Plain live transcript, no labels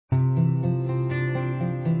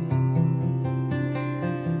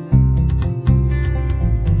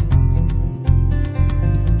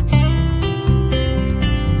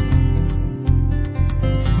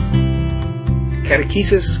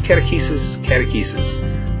Catechesis, catechesis,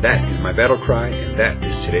 catechesis. That is my battle cry, and that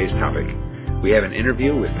is today's topic. We have an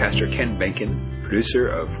interview with Pastor Ken Benkin, producer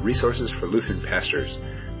of Resources for Lutheran Pastors.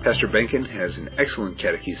 Pastor Benkin has an excellent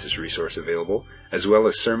catechesis resource available, as well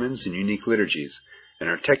as sermons and unique liturgies, and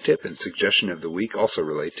our tech tip and suggestion of the week also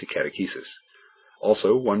relate to catechesis.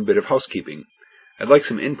 Also, one bit of housekeeping. I'd like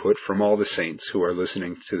some input from all the saints who are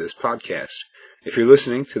listening to this podcast. If you're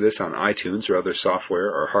listening to this on iTunes or other software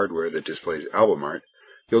or hardware that displays album art,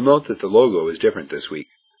 you'll note that the logo is different this week.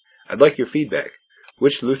 I'd like your feedback.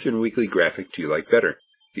 Which Lutheran Weekly graphic do you like better,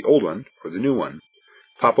 the old one or the new one?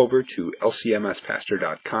 Pop over to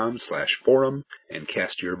lcmspastor.com/forum and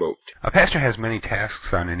cast your vote. A pastor has many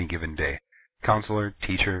tasks on any given day. Counselor,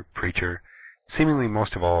 teacher, preacher, seemingly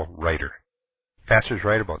most of all, writer. Pastors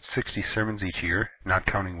write about 60 sermons each year, not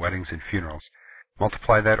counting weddings and funerals.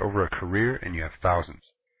 Multiply that over a career and you have thousands.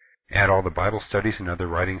 Add all the Bible studies and other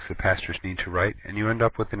writings the pastors need to write, and you end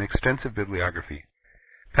up with an extensive bibliography.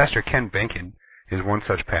 Pastor Ken Benkin is one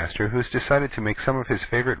such pastor who has decided to make some of his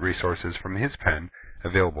favorite resources from his pen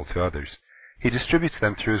available to others. He distributes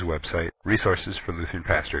them through his website, Resources for Lutheran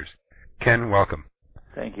Pastors. Ken, welcome.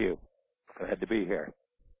 Thank you. Glad to be here.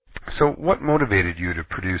 So what motivated you to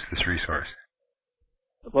produce this resource?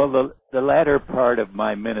 Well, the latter part of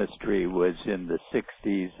my ministry was in the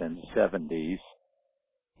 60s and 70s,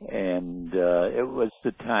 and it was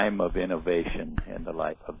the time of innovation in the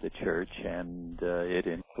life of the church, and it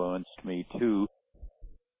influenced me too.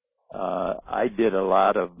 I did a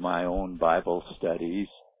lot of my own Bible studies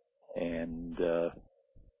and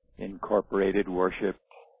incorporated worship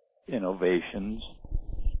innovations,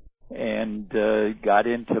 and got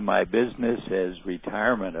into my business as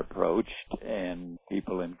retirement approached, and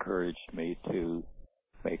people encouraged me to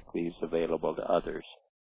make these available to others.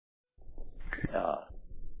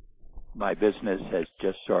 My business has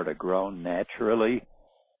just sort of grown naturally.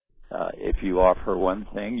 If you offer one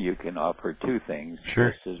thing, you can offer two things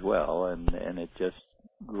just as well, and it just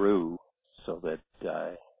grew so that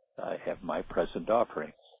I have my present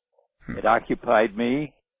offerings. It occupied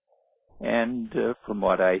me. And from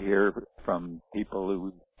what I hear from people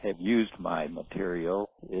who have used my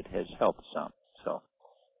material, it has helped some. So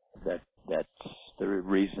that's the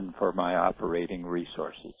reason for my operating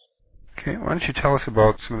resources. Okay, why don't you tell us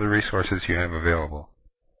about some of the resources you have available?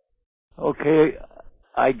 Okay,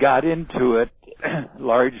 I got into it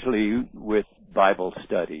largely with Bible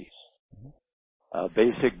studies. A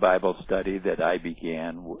basic Bible study that I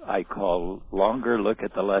began, I call Longer Look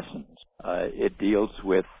at the Lessons. It deals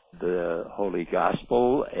with the Holy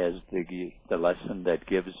Gospel as the lesson that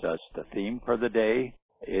gives us the theme for the day.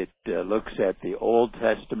 It looks at the Old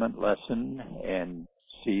Testament lesson and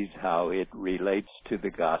sees how it relates to the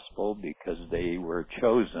Gospel because they were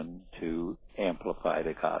chosen to amplify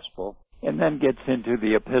the Gospel. And then gets into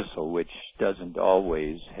the Epistle, which doesn't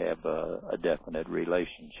always have a definite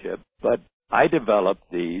relationship. But I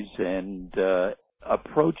developed these and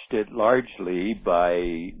approached it largely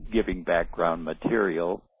by giving background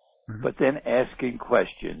material, but then asking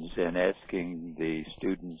questions and asking the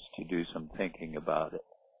students to do some thinking about it.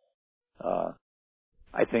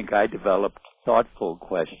 I think I developed thoughtful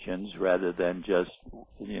questions rather than just,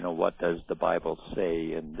 what does the Bible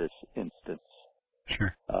say in this instance?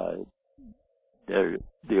 Sure.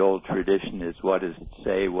 The old tradition is, what does it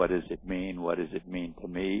say? What does it mean? What does it mean to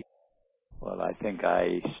me? Well, I think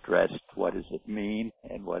I stressed what does it mean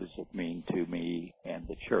and what does it mean to me and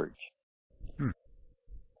the church.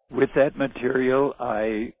 With that material,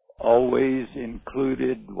 I always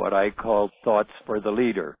included what I call thoughts for the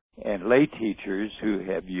leader. And lay teachers who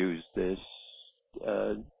have used this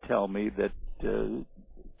tell me that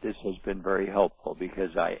this has been very helpful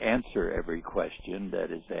because I answer every question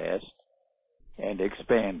that is asked and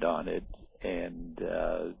expand on it and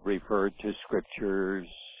refer to scriptures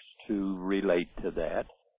to relate to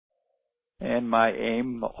that. And my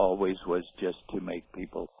aim always was just to make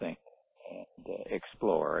people think and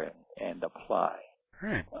explore and apply.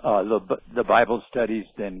 Right. The Bible studies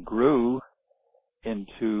then grew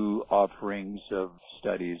into offerings of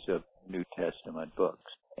studies of New Testament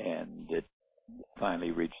books, and it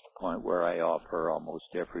finally reached the point where I offer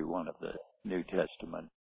almost every one of the New Testament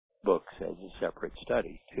books as a separate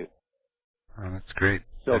study, too. Oh, that's great.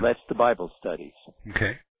 So that's the Bible studies.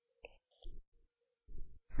 Okay.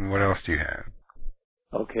 And what else do you have?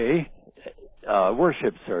 Okay.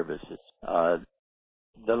 Worship services.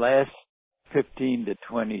 The last 15 to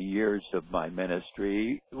 20 years of my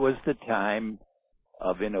ministry was the time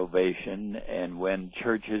of innovation, and when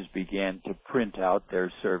churches began to print out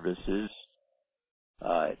their services,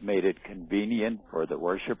 it made it convenient for the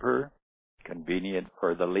worshiper, convenient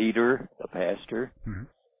for the leader, the pastor, Mm-hmm.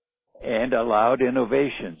 and allowed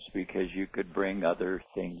innovations because you could bring other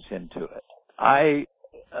things into it. I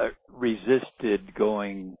resisted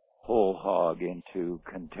going whole hog into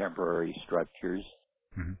contemporary structures.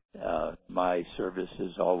 Mm-hmm. My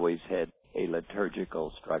services always had a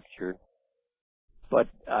liturgical structure, but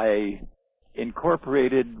I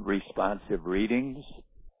incorporated responsive readings,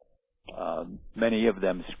 many of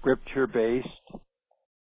them scripture-based,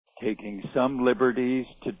 taking some liberties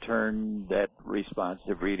to turn that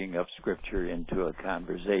responsive reading of Scripture into a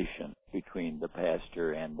conversation between the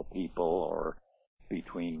pastor and the people, or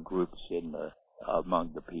between groups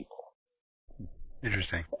among the people.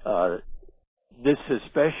 Interesting. This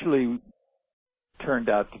especially turned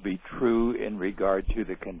out to be true in regard to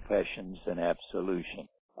the confessions and absolution.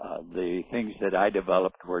 The things that I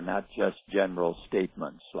developed were not just general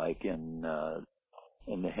statements like in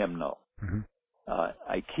the hymnal. Mm-hmm.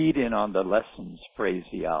 I keyed in on the lessons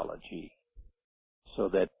phraseology so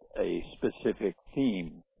that a specific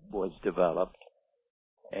theme was developed,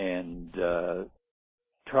 and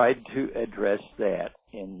tried to address that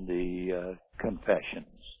in the confessions.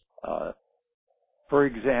 For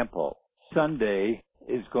example, Sunday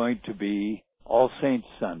is going to be All Saints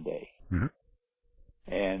Sunday. Mm-hmm.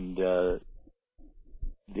 And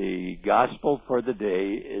the gospel for the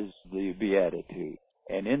day is the Beatitude.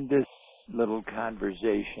 And in this little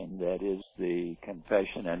conversation that is the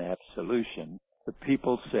confession and absolution, the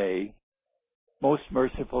people say, "Most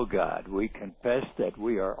merciful God, we confess that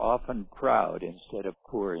we are often proud instead of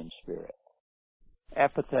poor in spirit,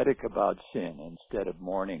 apathetic about sin instead of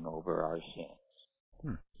mourning over our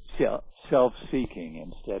sins, self-seeking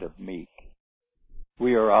instead of meek.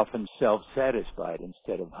 We are often self-satisfied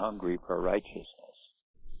instead of hungry for righteousness,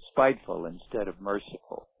 spiteful instead of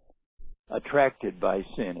merciful, attracted by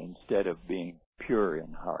sin instead of being pure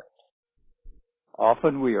in heart.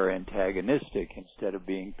 Often we are antagonistic instead of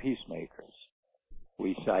being peacemakers.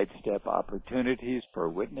 We sidestep opportunities for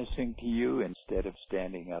witnessing to you instead of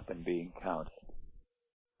standing up and being counted.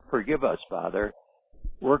 Forgive us, Father.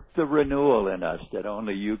 Work the renewal in us that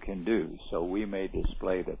only you can do, so we may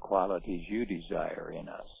display the qualities you desire in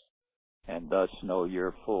us, and thus know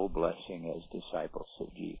your full blessing as disciples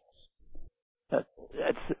of Jesus."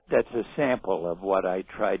 That's a sample of what I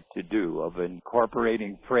tried to do, of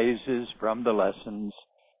incorporating phrases from the lessons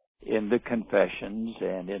in the confessions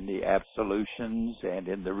and in the absolutions and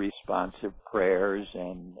in the responsive prayers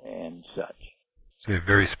and such. So you have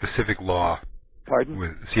very specific law. Pardon?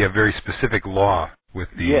 So you have very specific law with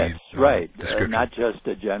the yes, right. description. Not just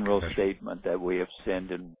a general confession. statement that we have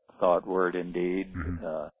sinned in thought, word, and deed,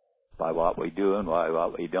 Mm-hmm. by what we do and by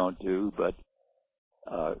what we don't do, but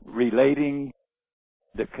relating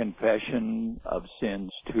the confession of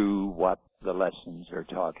sins to what the lessons are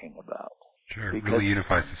talking about. Sure, Because really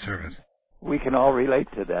unifies the service. we can all relate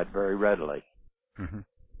to that very readily. Mm-hmm.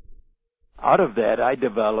 Out of that, I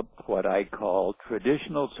developed what I call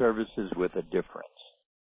traditional services with a difference.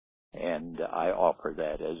 And I offer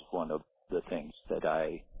that as one of the things that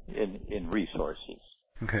in resources.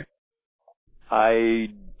 Okay. I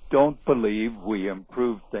don't believe we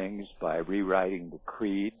improve things by rewriting the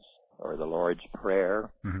creeds or the Lord's Prayer.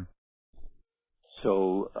 Mm-hmm.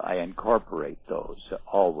 So I incorporate those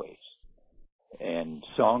always. And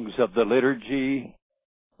songs of the liturgy,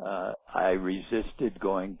 I resisted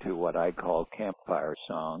going to what I call campfire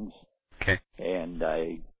songs. Okay. And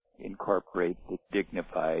I incorporate the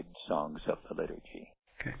dignified songs of the liturgy.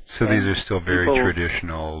 Okay. So and these are still very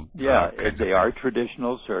traditional. Yeah, kinds they of are things.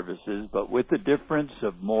 traditional services, but with the difference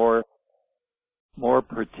of more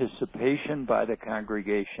participation by the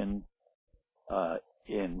congregation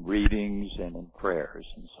in readings and in prayers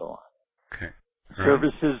and so on. Okay. Right.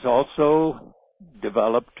 Services also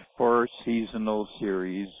developed for seasonal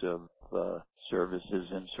series of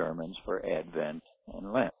services and sermons for Advent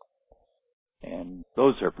and Lent. And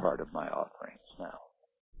those are part of my offerings now.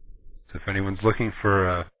 So if anyone's looking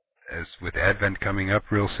for, as with Advent coming up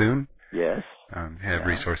real soon, Yes. have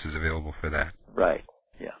resources available for that. Right.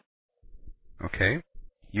 Yeah. Okay.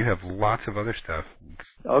 You have lots of other stuff.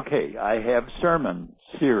 Okay. I have sermon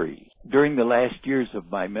series. During the last years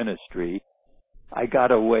of my ministry, I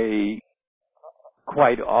got away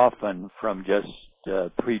quite often from just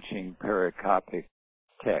preaching pericopic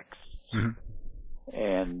texts. Mm-hmm.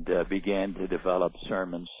 And began to develop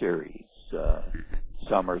sermon series.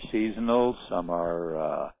 Some are seasonal, some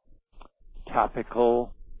are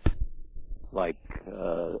topical, like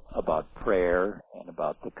about prayer and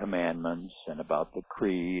about the commandments and about the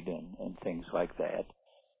creed and things like that.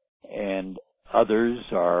 And others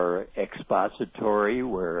are expository,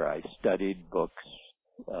 where I studied books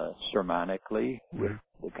sermonically with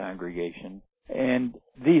the congregation. And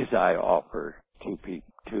these I offer to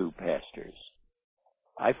pastors.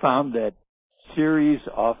 I found that series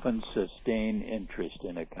often sustain interest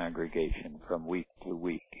in a congregation from week to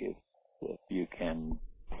week if you can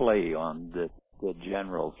play on the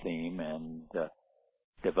general theme and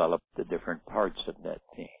develop the different parts of that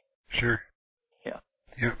theme. Sure. Yeah.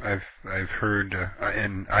 Yeah, I've heard,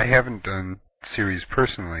 and I haven't done series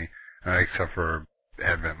personally, except for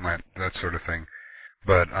Advent, Lent, that sort of thing.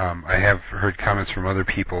 But I have heard comments from other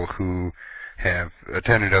people who have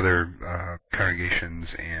attended other congregations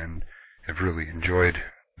and have really enjoyed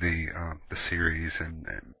the series and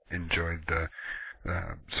enjoyed the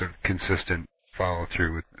sort of consistent follow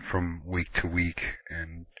through from week to week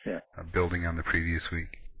and building on the previous week.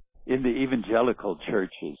 In the evangelical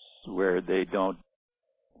churches where they don't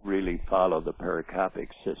really follow the pericopic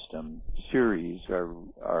system, series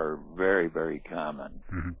are very, very common.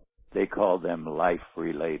 Mm-hmm. They call them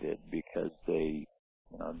life-related because they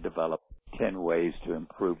develop 10 ways to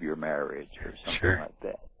improve your marriage or something like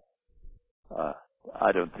that.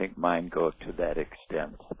 I don't think mine go to that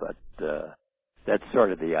extent, but that's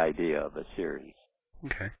sort of the idea of a series.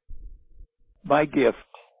 Okay. My gift,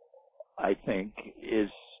 I think, is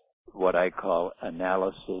what I call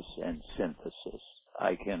analysis and synthesis.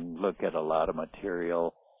 I can look at a lot of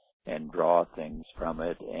material and draw things from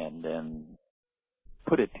it and then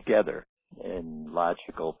put it together in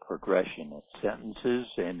logical progression in sentences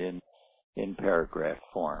and in paragraph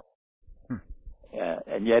form.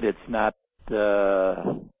 And yet it's not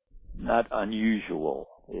unusual.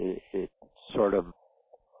 It's sort of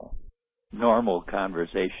normal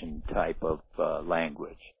conversation type of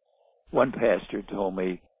language. One pastor told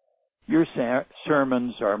me, your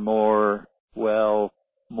sermons are more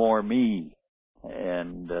me.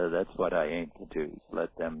 And that's what I aim to do, let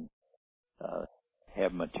them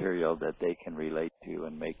have material that they can relate to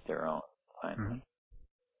and make their own, finally.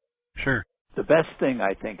 Mm-hmm. Sure. The best thing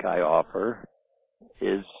I think I offer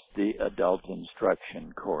is the adult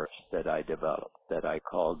instruction course that I developed, that I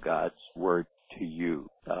call God's Word to You.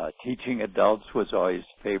 Teaching adults was always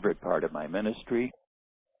a favorite part of my ministry.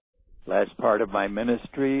 Last part of my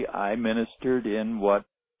ministry, I ministered in what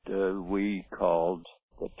we called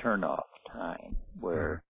the turn-off time,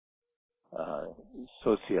 where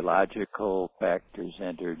sociological factors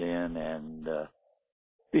entered in, and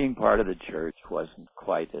being part of the church wasn't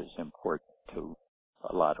quite as important to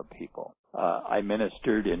a lot of people. I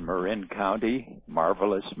ministered in Marin County,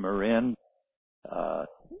 marvelous Marin,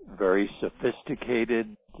 very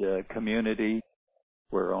sophisticated community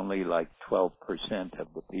where only like 12% of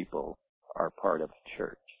the people are part of a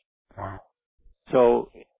church. Wow.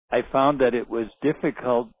 So I found that it was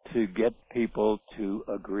difficult to get people to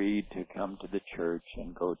agree to come to the church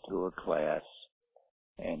and go to a class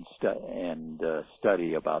and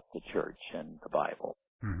study about the church and the Bible.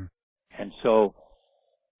 Mm-hmm. And so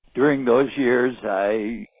during those years,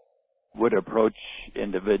 I would approach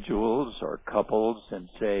individuals or couples and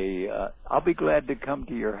say, I'll be glad to come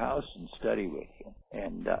to your house and study with you.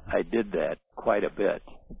 And I did that quite a bit.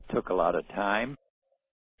 It took a lot of time.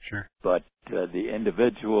 Sure. But the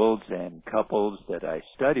individuals and couples that I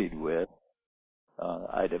studied with,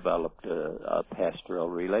 I developed a pastoral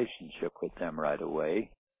relationship with them right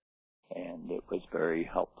away, and it was very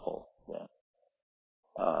helpful then.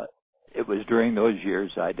 It was during those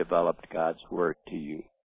years I developed God's Word to You.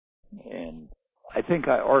 And I think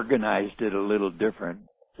I organized it a little different,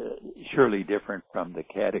 surely different from the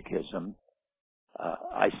catechism.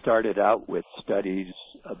 I started out with studies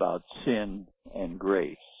about sin and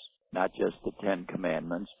grace, not just the 10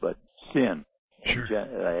 Commandments, but sin,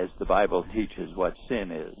 sure. As the Bible teaches what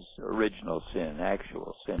sin is, original sin,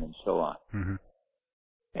 actual sin, and so on. Mm-hmm.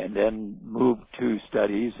 And then moved to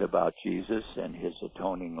studies about Jesus and his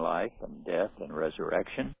atoning life and death and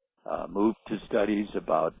resurrection. Moved to studies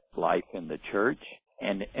about life in the church,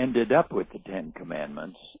 and ended up with the 10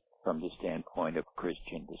 Commandments from the standpoint of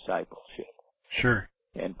Christian discipleship. Sure.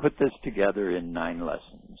 And put this together in 9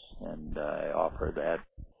 lessons, and I offer that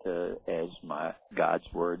as my God's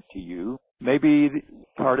Word to You. Maybe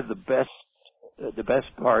part of the best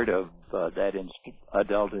part of that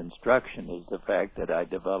adult instruction is the fact that I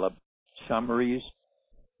developed summaries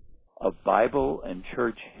of Bible and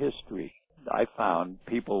church history. I found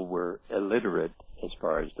people were illiterate as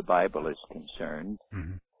far as the Bible is concerned,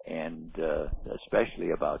 mm-hmm. and especially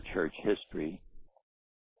about church history.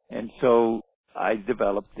 And so I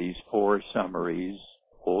developed these 4 summaries: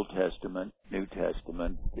 Old Testament, New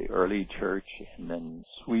Testament, the early church, and then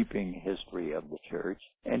sweeping history of the church.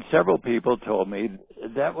 And several people told me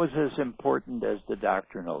that was as important as the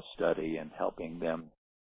doctrinal study in helping them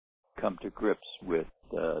come to grips with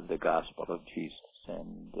the gospel of Jesus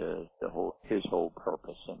and his whole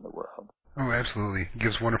purpose in the world. Oh, absolutely. It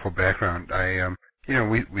gives wonderful background.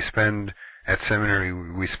 We spend at seminary,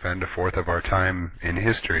 we spend a fourth of our time in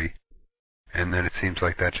history, and then it seems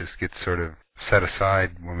like that just gets sort of set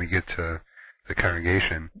aside when we get to the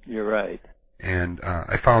congregation. You're right. And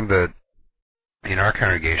I found that in our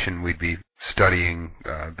congregation, we'd be studying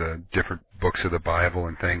the different books of the Bible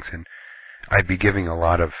and things, and I'd be giving a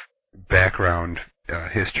lot of background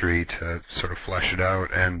history to sort of flesh it out,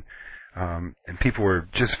 and people were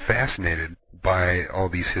just fascinated by all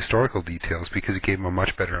these historical details because it gave them a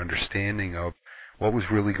much better understanding of what was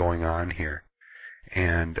really going on here.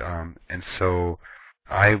 And so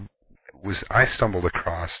I stumbled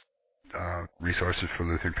across Resources for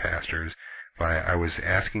Lutheran Pastors by I was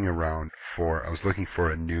asking around I was looking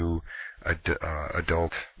for a new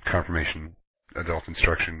adult confirmation, adult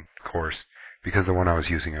instruction course, because the one I was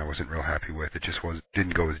using I wasn't real happy with. It just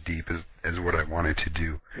didn't go as deep as what I wanted to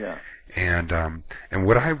do. Yeah. And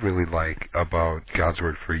what I really like about God's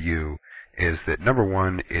Word for You is that, number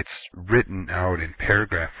one, it's written out in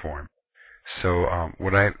paragraph form. So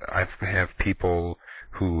what I have people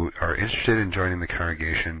who are interested in joining the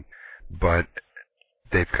congregation, but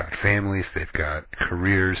they've got families, they've got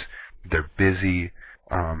careers, they're busy,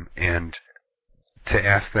 and to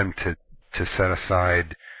ask them to set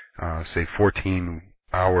aside, say, 14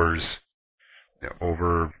 hours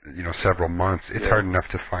over several months, it's hard enough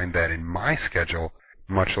to find that in my schedule,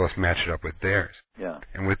 much less match it up with theirs. Yeah.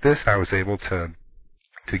 And with this, I was able to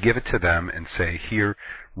give it to them and say, here,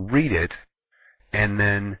 read it, and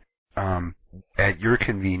then at your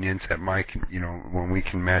convenience, at my, when we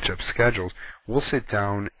can match up schedules, we'll sit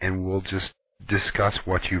down and we'll just discuss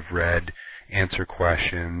what you've read, answer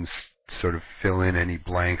questions, sort of fill in any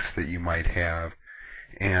blanks that you might have.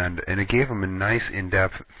 And it gave them a nice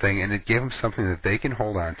in-depth thing, and it gave them something that they can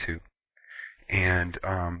hold on to and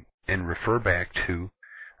refer back to.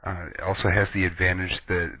 It also has the advantage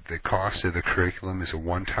that the cost of the curriculum is a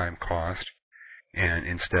one-time cost, and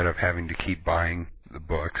instead of having to keep buying the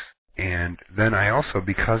books. And then I also,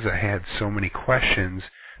 because I had so many questions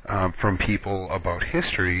from people about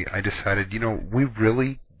history, I decided, we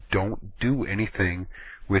really don't do anything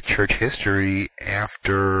with church history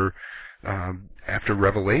after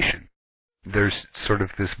Revelation. There's sort of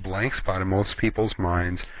this blank spot in most people's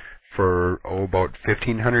minds for, about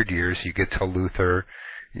 1,500 years. You get to Luther,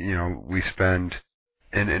 we spend,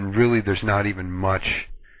 and really there's not even much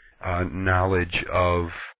knowledge of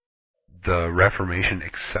the Reformation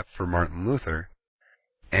except for Martin Luther.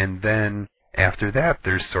 And then after that,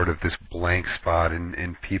 there's sort of this blank spot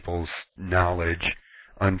in people's knowledge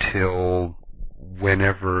until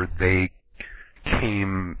whenever they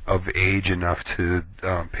came of age enough to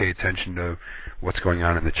pay attention to what's going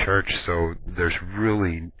on in the church. So there's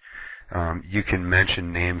really, you can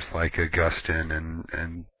mention names like Augustine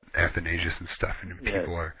and Athanasius and stuff, and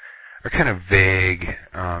people are kind of vague.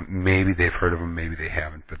 Maybe they've heard of them, maybe they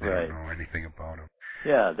haven't, but they don't know anything about them.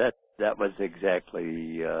 Yeah, that was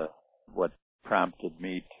exactly what prompted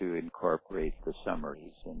me to incorporate the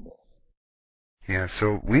summaries in this. Yeah,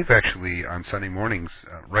 so we've actually, on Sunday mornings,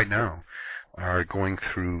 right now, are going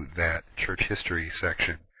through that church history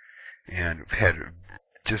section, and we've had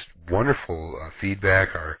just wonderful feedback.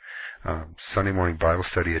 Our Sunday morning Bible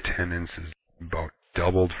study attendance is about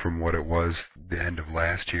doubled from what it was the end of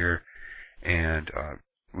last year, and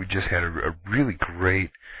we just had a really great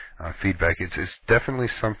feedback. It's definitely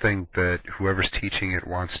something that whoever's teaching it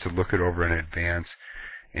wants to look it over in advance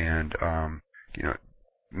and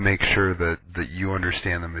make sure that you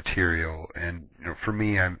understand the material. And for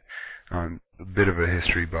me, I'm a bit of a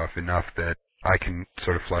history buff enough that I can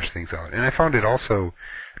sort of flush things out. And I found it also,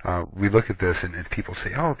 we look at this and people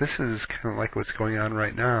say, oh, this is kind of like what's going on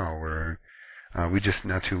right now. Or we just,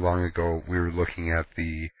 not too long ago, we were looking at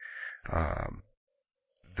the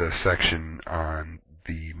section on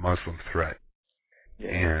the Muslim threat.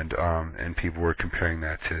 And people were comparing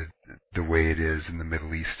that to the way it is in the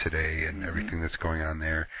Middle East today and everything that's going on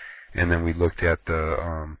there. And then we looked at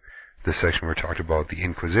the section where it talked about the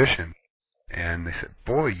Inquisition, and they said,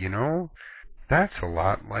 boy, that's a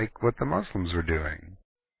lot like what the Muslims were doing.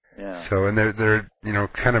 Yeah. So, and they're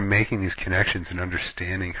kind of making these connections and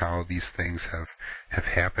understanding how these things have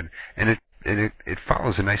happened. And it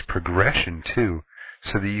follows a nice progression too,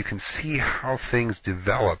 so that you can see how things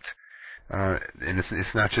developed. And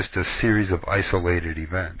it's not just a series of isolated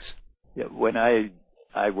events. Yeah, when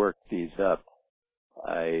I worked these up,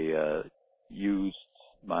 I used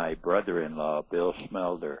my brother-in-law, Bill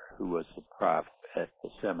Schmelder, who was the prof at the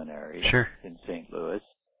seminary in St. Louis,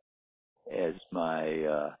 as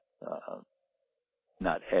my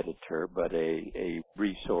not editor, but a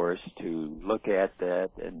resource to look at that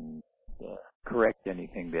and correct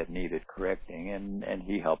anything that needed correcting, and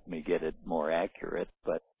he helped me get it more accurate.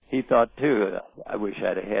 But he thought too, I wish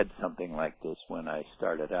I'd have had something like this when I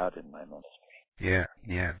started out in my ministry. Yeah.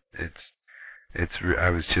 I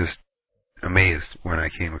was just amazed when I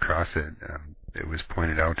came across it. It was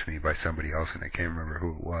pointed out to me by somebody else, and I can't remember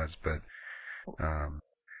who it was, but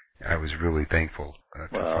I was really thankful to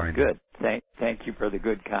find good. it. Thank you for the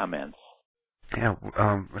good comments. Yeah,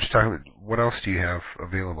 let's talk. What else do you have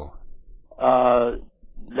available?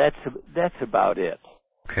 That's about it.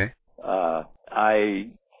 Okay.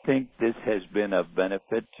 I think this has been of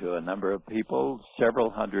benefit to a number of people. Several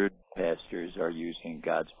hundred pastors are using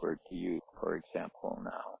God's Word to You, for example,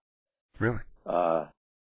 now. Really?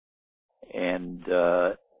 And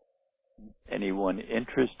anyone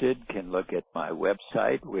interested can look at my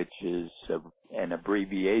website, which is an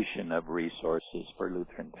abbreviation of Resources for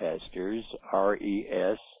Lutheran Pastors,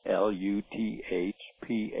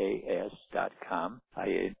 RESLUTHPAS.com.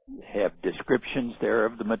 I have descriptions there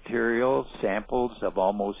of the material, samples of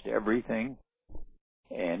almost everything,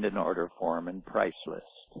 and an order form and price list.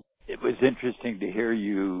 It was interesting to hear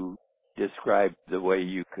you describe the way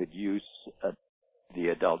you could use the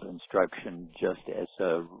adult instruction just as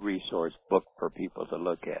a resource book for people to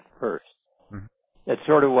look at first. Mm-hmm. That's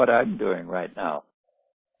sort of what I'm doing right now.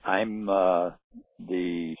 I'm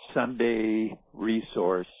the Sunday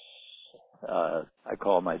resource. I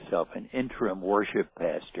call myself an interim worship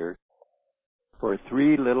pastor for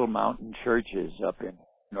 3 little mountain churches up in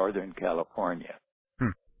Northern California.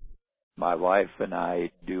 My wife and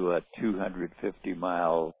I do a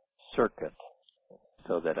 250-mile circuit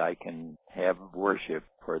so that I can have worship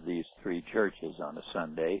for these 3 churches on a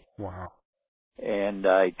Sunday. Wow. And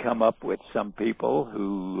I come up with some people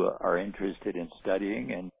who are interested in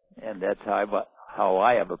studying, and that's how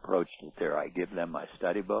I have approached it there. I give them my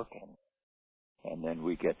study book, and then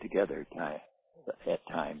we get together at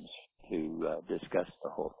times to discuss the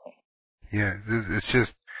whole thing. Yeah,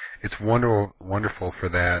 it's wonderful for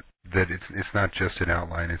that it's not just an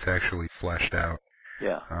outline, it's actually fleshed out.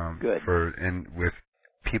 Yeah, good. And with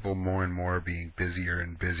people more and more being busier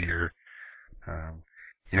and busier, it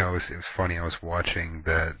was funny. I was watching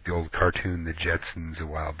the old cartoon, The Jetsons, a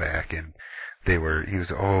while back, and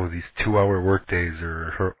these 2-hour workdays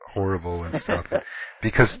are horrible and stuff.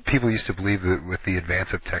 Because people used to believe that with the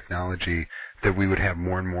advance of technology that we would have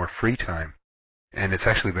more and more free time. And it's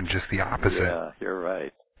actually been just the opposite. Yeah, you're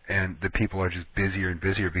right. And the people are just busier and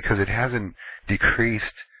busier because it hasn't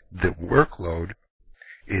decreased the workload.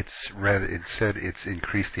 Instead it's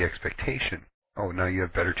increased the expectation. Oh, now you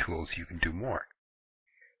have better tools, you can do more.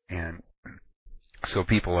 And so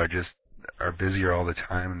people are busier all the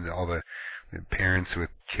time, and all the parents with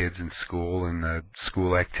kids in school and the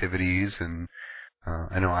school activities. And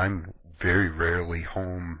I know I'm very rarely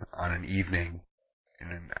home on an evening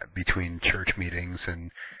between church meetings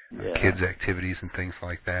and kids' activities and things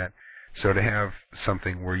like that. So to have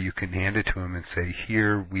something where you can hand it to them and say,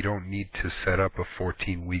 here, we don't need to set up a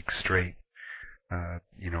 14-week straight, 1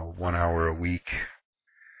 hour a week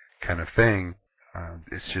kind of thing.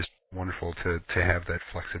 It's just wonderful to have that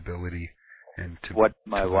flexibility. And what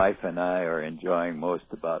my wife and I are enjoying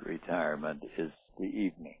most about retirement is the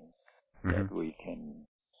evenings that we can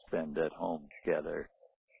spend at home together,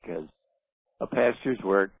 because a pastor's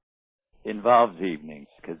work involves evenings,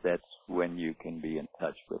 because that's when you can be in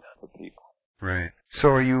touch with other people. Right. So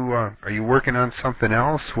are you working on something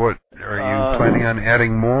else? What are you planning on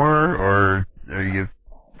adding more, or are you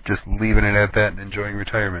just leaving it at that and enjoying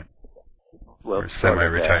retirement? Well, or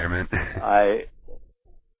semi-retirement.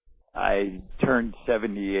 I turned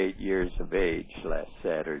 78 years of age last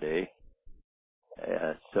Saturday,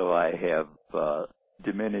 so I have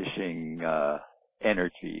diminishing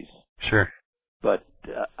energies. Sure. But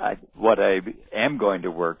what I am going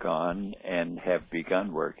to work on and have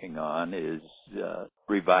begun working on is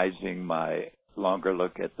revising my longer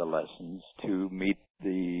look at the lessons to meet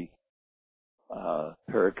the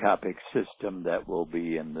pericopic system that will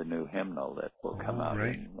be in the new hymnal that will come out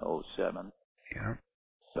in 2007. Yeah.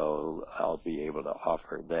 So I'll be able to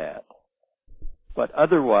offer that. But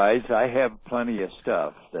otherwise, I have plenty of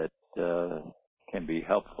stuff that can be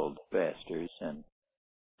helpful to pastors, and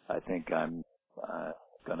I think I'm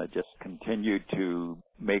going to just continue to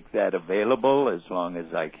make that available as long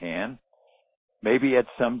as I can. Maybe at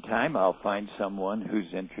some time I'll find someone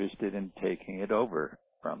who's interested in taking it over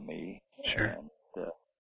from me. Sure. And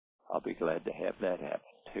I'll be glad to have that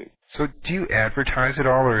happen too. So do you advertise at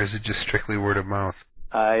all, or is it just strictly word of mouth?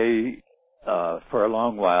 I for a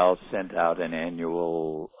long while, sent out an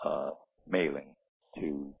annual mailing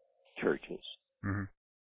to churches. Mm-hmm.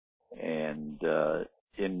 And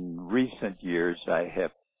in recent years, I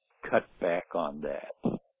have cut back on that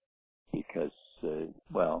because,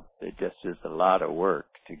 it just is a lot of work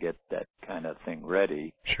to get that kind of thing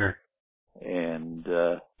ready. Sure. And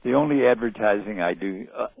the only advertising I do,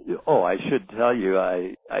 I should tell you,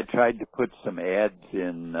 I tried to put some ads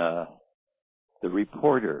in the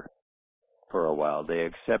Reporter for a while. They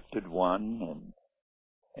accepted one,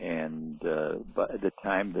 and by the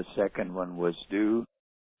time the second one was due,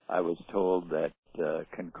 I was told that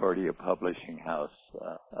Concordia Publishing House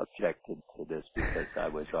objected to this because I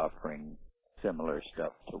was offering similar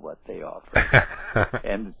stuff to what they offer.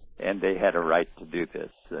 and they had a right to do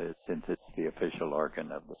this since it's the official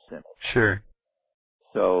organ of the Synod. Sure.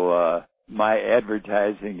 So my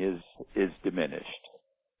advertising is diminished.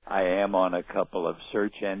 I am on a couple of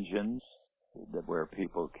search engines where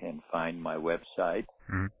people can find my website.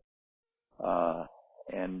 Mm-hmm.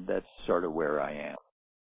 And that's sort of where I am.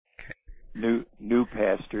 Okay. New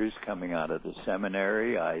pastors coming out of the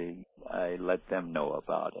seminary, I let them know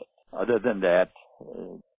about it. Other than that,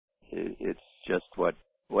 it's just what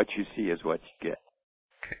you see is what you get.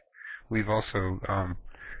 Okay. We've also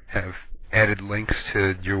have added links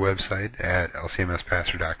to your website at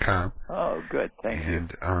lcmspastor.com. Oh, good. Thank you.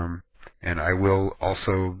 And I will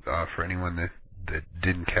also, for anyone that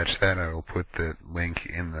didn't catch that, I will put the link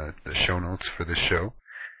in the show notes for the show.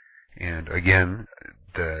 And again,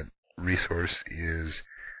 the resource is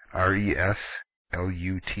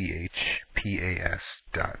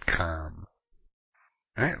reslutphpas.com.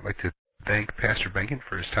 All right, I'd like to thank Pastor Benken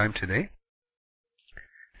for his time today.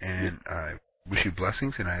 And I wish you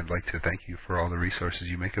blessings, and I'd like to thank you for all the resources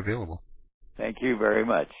you make available. Thank you very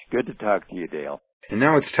much. Good to talk to you, Dale. And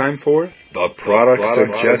now it's time for the product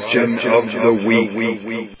suggestion of the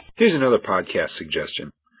week. Here's another podcast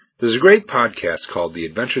suggestion. There's a great podcast called The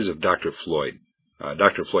Adventures of Dr. Floyd,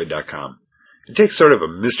 drfloyd.com. It takes sort of a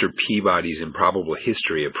Mr. Peabody's improbable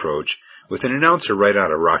history approach with an announcer right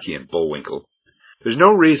out of Rocky and Bullwinkle. There's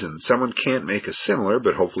no reason someone can't make a similar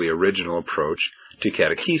but hopefully original approach to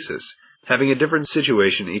catechesis, having a different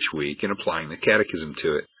situation each week and applying the catechism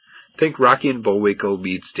to it. Think Rocky and Bullwinkle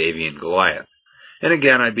meets Davy and Goliath. And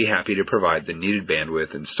again, I'd be happy to provide the needed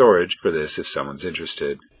bandwidth and storage for this if someone's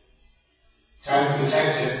interested. Time to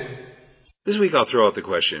text it. This week I'll throw out the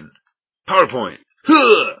question, PowerPoint,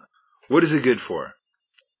 huh! What is it good for?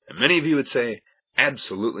 And many of you would say,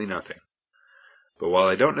 absolutely nothing. But while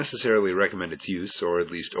I don't necessarily recommend its use, or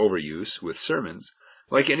at least overuse, with sermons,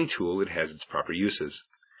 like any tool, it has its proper uses.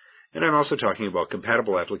 And I'm also talking about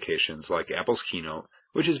compatible applications like Apple's Keynote,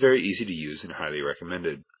 which is very easy to use and highly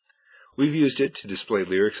recommended. We've used it to display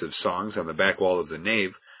lyrics of songs on the back wall of the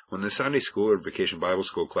nave when the Sunday school or Vacation Bible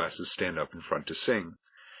School classes stand up in front to sing.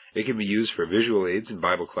 It can be used for visual aids in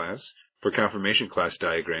Bible class, for confirmation class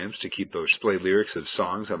diagrams to keep those display lyrics of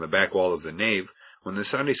songs on the back wall of the nave when the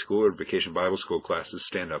Sunday school or Vacation Bible School classes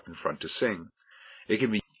stand up in front to sing.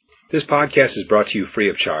 This podcast is brought to you free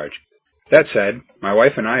of charge. That said, my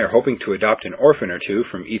wife and I are hoping to adopt an orphan or two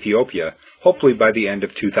from Ethiopia, hopefully by the end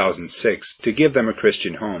of 2006, to give them a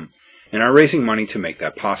Christian home, and are raising money to make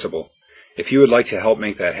that possible. If you would like to help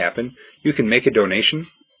make that happen, you can make a donation,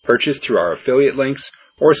 purchase through our affiliate links,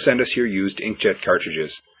 or send us your used inkjet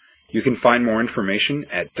cartridges. You can find more information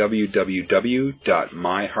at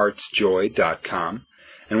www.myheartsjoy.com,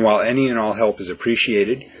 and while any and all help is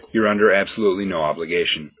appreciated, you're under absolutely no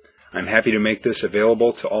obligation. I'm happy to make this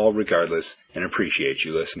available to all regardless, and appreciate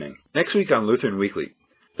you listening. Next week on Lutheran Weekly,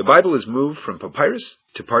 the Bible is moved from papyrus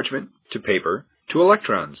to parchment to paper to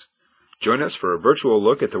electrons. Join us for a virtual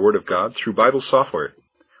look at the Word of God through Bible software.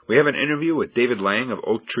 We have an interview with David Lang of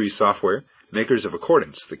Oak Tree Software, makers of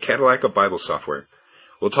Accordance, the Cadillac of Bible software.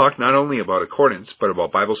 We'll talk not only about Accordance, but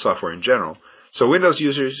about Bible software in general, so Windows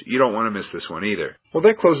users, you don't want to miss this one either. Well,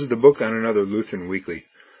 that closes the book on another Lutheran Weekly.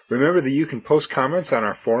 Remember that you can post comments on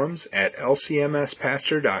our forums at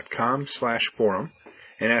lcmspastor.com/forum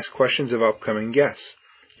and ask questions of upcoming guests.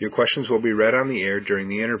 Your questions will be read on the air during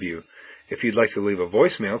the interview. If you'd like to leave a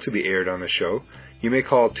voicemail to be aired on the show, you may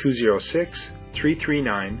call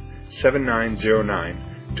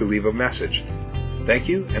 206-339-7909 to leave a message. Thank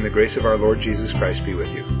you, and the grace of our Lord Jesus Christ be with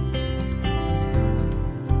you.